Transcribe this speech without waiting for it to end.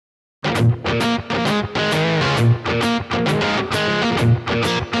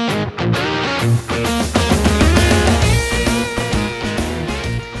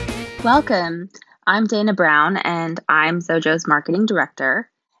Welcome. I'm Dana Brown and I'm Xojo's Marketing Director.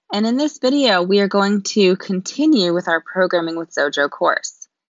 And in this video, we are going to continue with our Programming with Xojo course.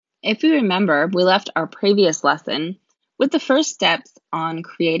 If you remember, we left our previous lesson with the first steps on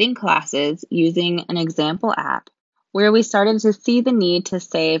creating classes using an example app where we started to see the need to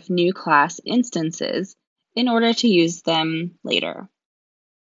save new class instances in order to use them later.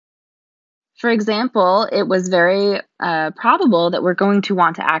 For example, it was very probable that we're going to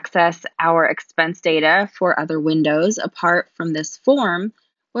want to access our expense data for other windows apart from this form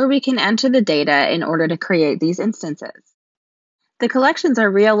where we can enter the data in order to create these instances. The collections are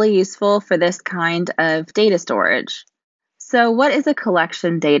really useful for this kind of data storage. So what is a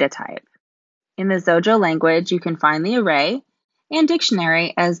collection data type? In the Xojo language, you can find the array and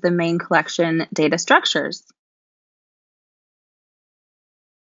dictionary as the main collection data structures.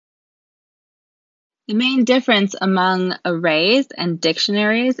 The main difference among arrays and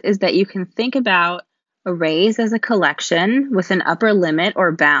dictionaries is that you can think about arrays as a collection with an upper limit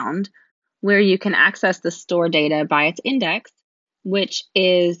or bound where you can access the stored data by its index, which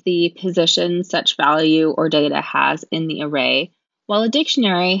is the position such value or data has in the array, while a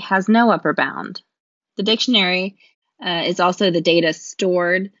dictionary has no upper bound. The dictionary is also the data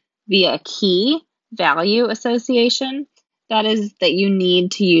stored via key value association. That is that you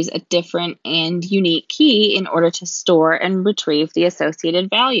need to use a different and unique key in order to store and retrieve the associated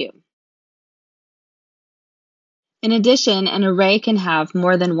value. In addition, an array can have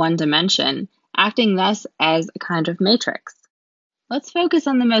more than one dimension, acting thus as a kind of matrix. Let's focus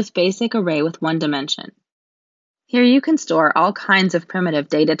on the most basic array with one dimension. Here you can store all kinds of primitive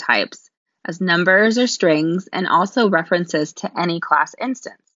data types as numbers or strings and also references to any class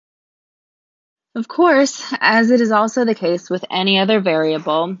instance. Of course, as it is also the case with any other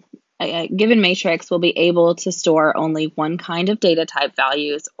variable, a given matrix will be able to store only one kind of data type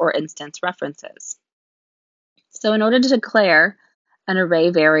values or instance references. So in order to declare an array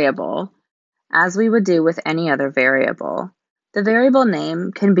variable, as we would do with any other variable, the variable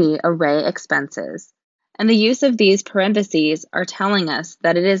name can be array expenses, and the use of these parentheses are telling us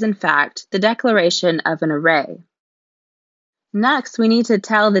that it is in fact the declaration of an array. Next, we need to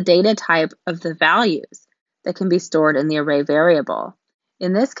tell the data type of the values that can be stored in the array variable.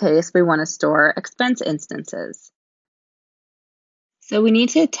 In this case, we want to store expense instances. So we need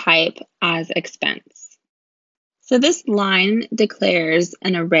to type as expense. So this line declares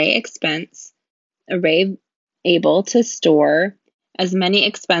an array expense, array able to store as many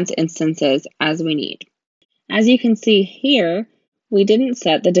expense instances as we need. As you can see here, we didn't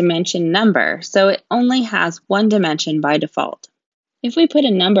set the dimension number, so it only has one dimension by default. If we put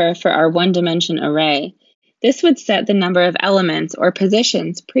a number for our one-dimension array, this would set the number of elements or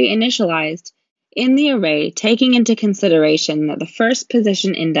positions pre-initialized in the array, taking into consideration that the first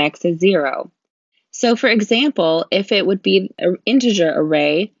position index is 0. So for example, if it would be an integer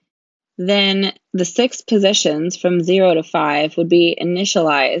array, then the 6 positions from 0 to 5 would be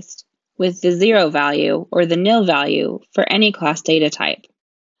initialized with the 0 value or the nil value for any class data type.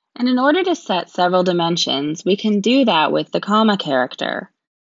 And in order to set several dimensions, we can do that with the comma character.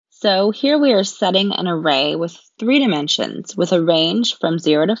 So here we are setting an array with 3 dimensions with a range from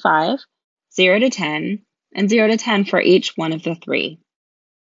 0 to 5, 0 to 10, and 0 to 10 for each one of the 3.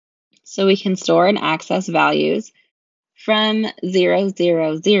 So we can store and access values from 0,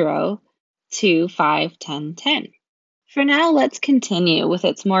 0, 0 to 5, 10, 10. For now, let's continue with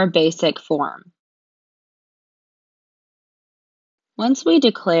its more basic form. Once we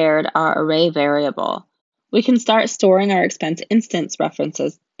declared our array variable, we can start storing our expense instance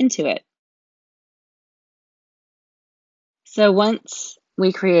references into it. So once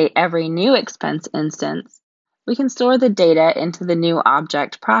we create every new expense instance, we can store the data into the new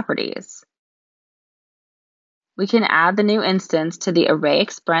object properties. We can add the new instance to the array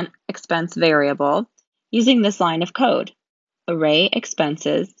expense variable using this line of code, array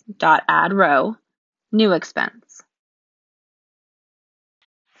expenses.addRow, new expense.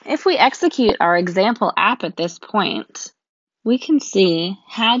 If we execute our example app at this point, we can see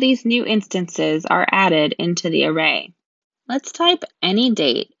how these new instances are added into the array. Let's type any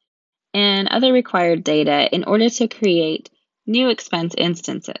date and other required data in order to create new expense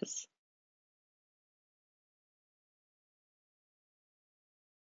instances.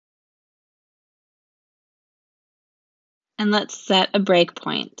 And let's set a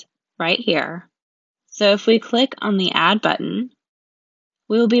breakpoint right here. So if we click on the Add button,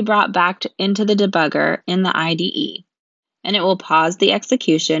 we will be brought back into the debugger in the IDE. and it will pause the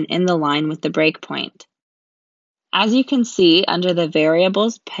execution in the line with the breakpoint. As you can see under the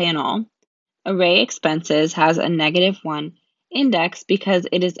Variables panel, Array Expenses has a -1 index because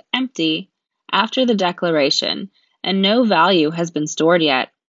it is empty after the declaration and no value has been stored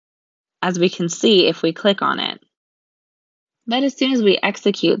yet, as we can see if we click on it. But as soon as we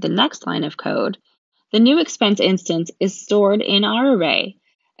execute the next line of code, the new expense instance is stored in our array,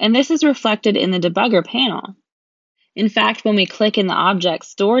 and this is reflected in the debugger panel. In fact, when we click in the object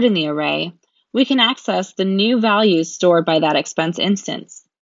stored in the array, we can access the new values stored by that expense instance.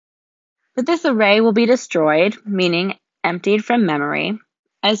 But this array will be destroyed, meaning emptied from memory,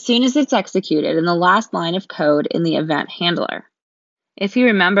 as soon as it's executed in the last line of code in the event handler. If you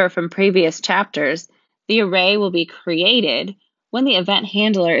remember from previous chapters, the array will be created when the event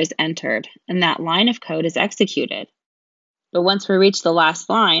handler is entered and that line of code is executed. But once we reach the last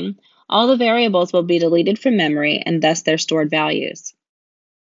line, all the variables will be deleted from memory and thus their stored values.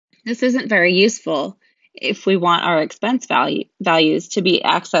 This isn't very useful if we want our expense values to be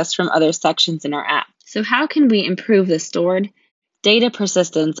accessed from other sections in our app. So how can we improve the stored data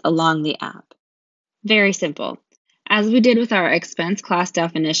persistence along the app? Very simple. As we did with our expense class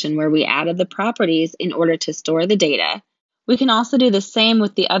definition where we added the properties in order to store the data, we can also do the same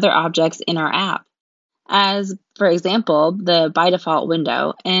with the other objects in our app, as, for example, the by default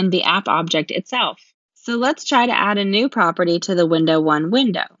window and the app object itself. So let's try to add a new property to the window 1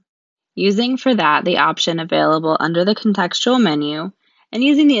 window, using for that the option available under the contextual menu and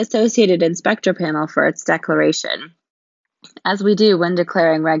using the associated inspector panel for its declaration, as we do when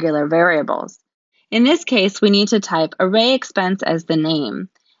declaring regular variables. In this case, we need to type array expense as the name,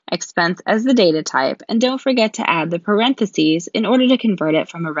 expense as the data type, and don't forget to add the parentheses in order to convert it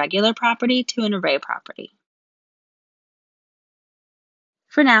from a regular property to an array property.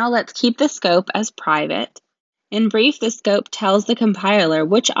 For now, let's keep the scope as private. In brief, the scope tells the compiler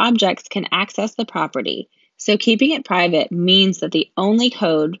which objects can access the property, so keeping it private means that the only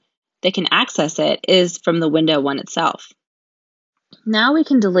code that can access it is from the window 1 itself. Now we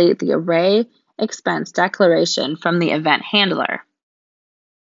can delete the array expense declaration from the event handler.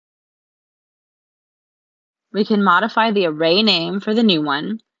 We can modify the array name for the new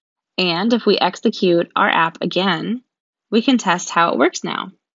one, and if we execute our app again, we can test how it works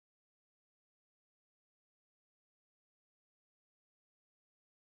now.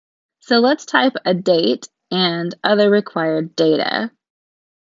 So let's type a date and other required data.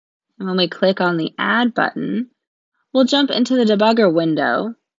 And when we click on the Add button, we'll jump into the debugger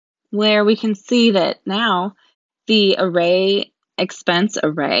window where we can see that now the array expense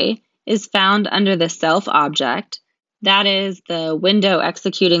array is found under the self object. That is the window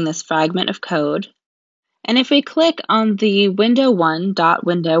executing this fragment of code. And if we click on the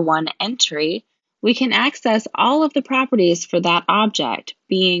window1.window1 entry, we can access all of the properties for that object,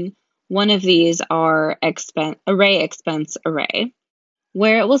 being one of these are array expense array,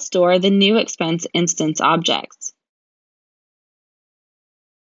 where it will store the new expense instance objects.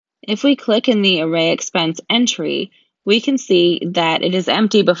 If we click in the array expense entry, we can see that it is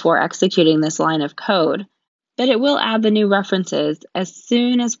empty before executing this line of code, but it will add the new references as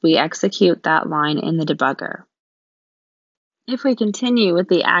soon as we execute that line in the debugger. If we continue with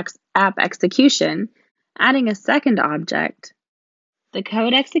the app execution, adding a second object, the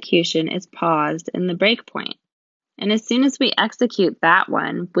code execution is paused in the breakpoint. And as soon as we execute that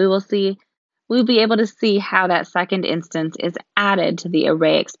one, we'll be able to see how that second instance is added to the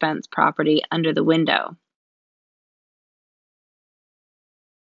array expense property under the window.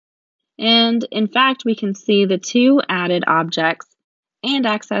 And in fact, we can see the two added objects and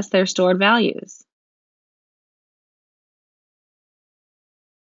access their stored values.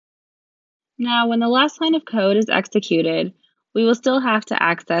 Now, when the last line of code is executed, we will still have to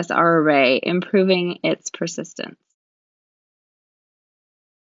access our array, improving its persistence.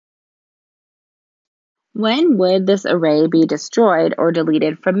 When would this array be destroyed or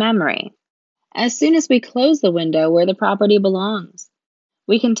deleted from memory? As soon as we close the window where the property belongs.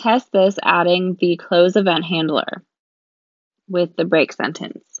 We can test this adding the close event handler with the break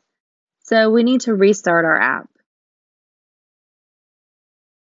sentence. So we need to restart our app.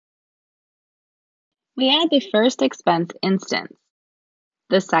 We add the first expense instance,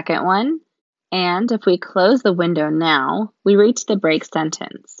 the second one, and if we close the window now, we reach the break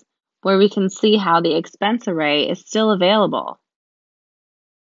sentence, where we can see how the expense array is still available.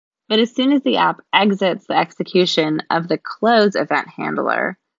 But as soon as the app exits the execution of the close event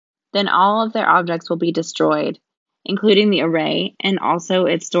handler, then all of their objects will be destroyed, including the array and also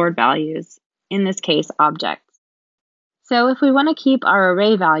its stored values, in this case, objects. So if we want to keep our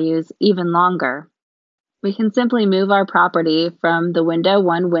array values even longer, we can simply move our property from the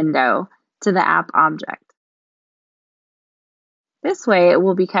window1 window to the app object. This way, it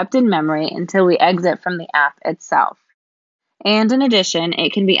will be kept in memory until we exit from the app itself. And in addition,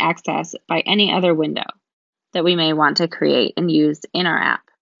 it can be accessed by any other window that we may want to create and use in our app.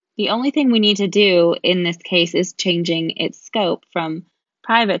 The only thing we need to do in this case is changing its scope from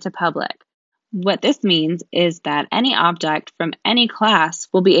private to public. What this means is that any object from any class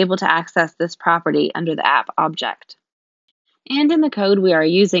will be able to access this property under the app object. And in the code we are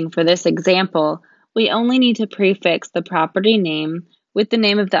using for this example, we only need to prefix the property name with the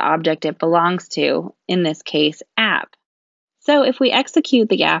name of the object it belongs to, in this case, app. So if we execute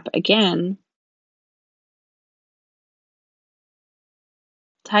the app again,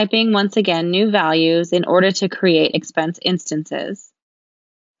 typing once again new values in order to create expense instances,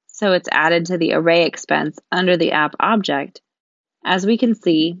 so it's added to the array expense under the app object, as we can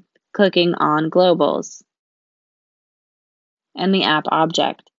see, clicking on globals and the app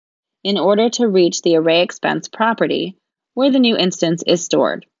object, in order to reach the array expense property where the new instance is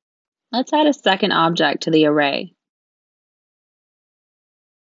stored. Let's add a second object to the array.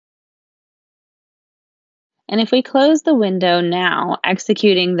 And if we close the window now,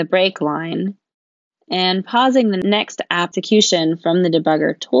 executing the break line, and pausing the next execution from the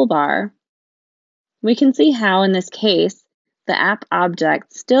debugger toolbar, we can see how, in this case, the app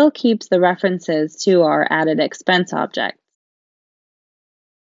object still keeps the references to our added expense object.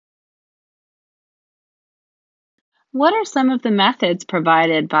 What are some of the methods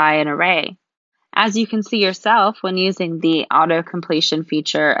provided by an array? As you can see yourself when using the auto-completion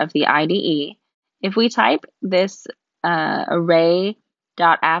feature of the IDE, if we type this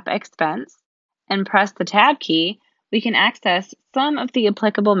array.appExpense and press the tab key, we can access some of the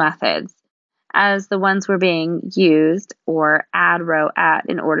applicable methods as the ones we're being used, or add row at,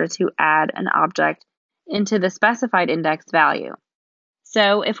 in order to add an object into the specified index value.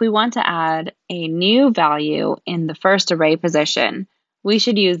 So if we want to add a new value in the first array position, we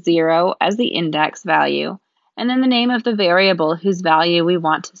should use 0 as the index value, and then the name of the variable whose value we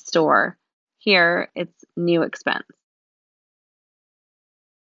want to store. Here, it's new expense.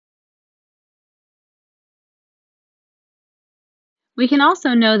 We can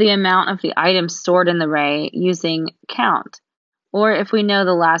also know the amount of the items stored in the array using count, or if we know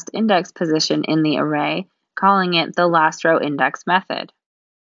the last index position in the array, calling it the last row index method.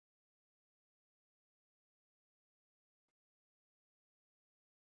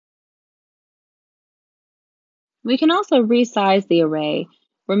 We can also resize the array,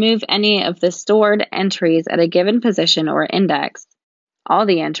 remove any of the stored entries at a given position or index, all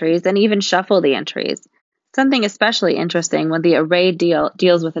the entries, and even shuffle the entries, something especially interesting when the array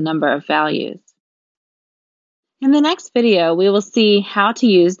deals with a number of values. In the next video, we will see how to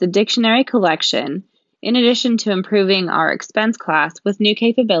use the dictionary collection in addition to improving our expense class with new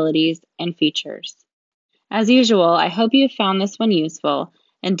capabilities and features. As usual, I hope you found this one useful,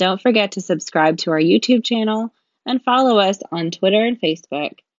 and don't forget to subscribe to our YouTube channel and follow us on Twitter and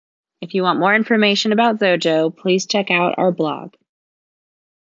Facebook. If you want more information about Xojo, please check out our blog.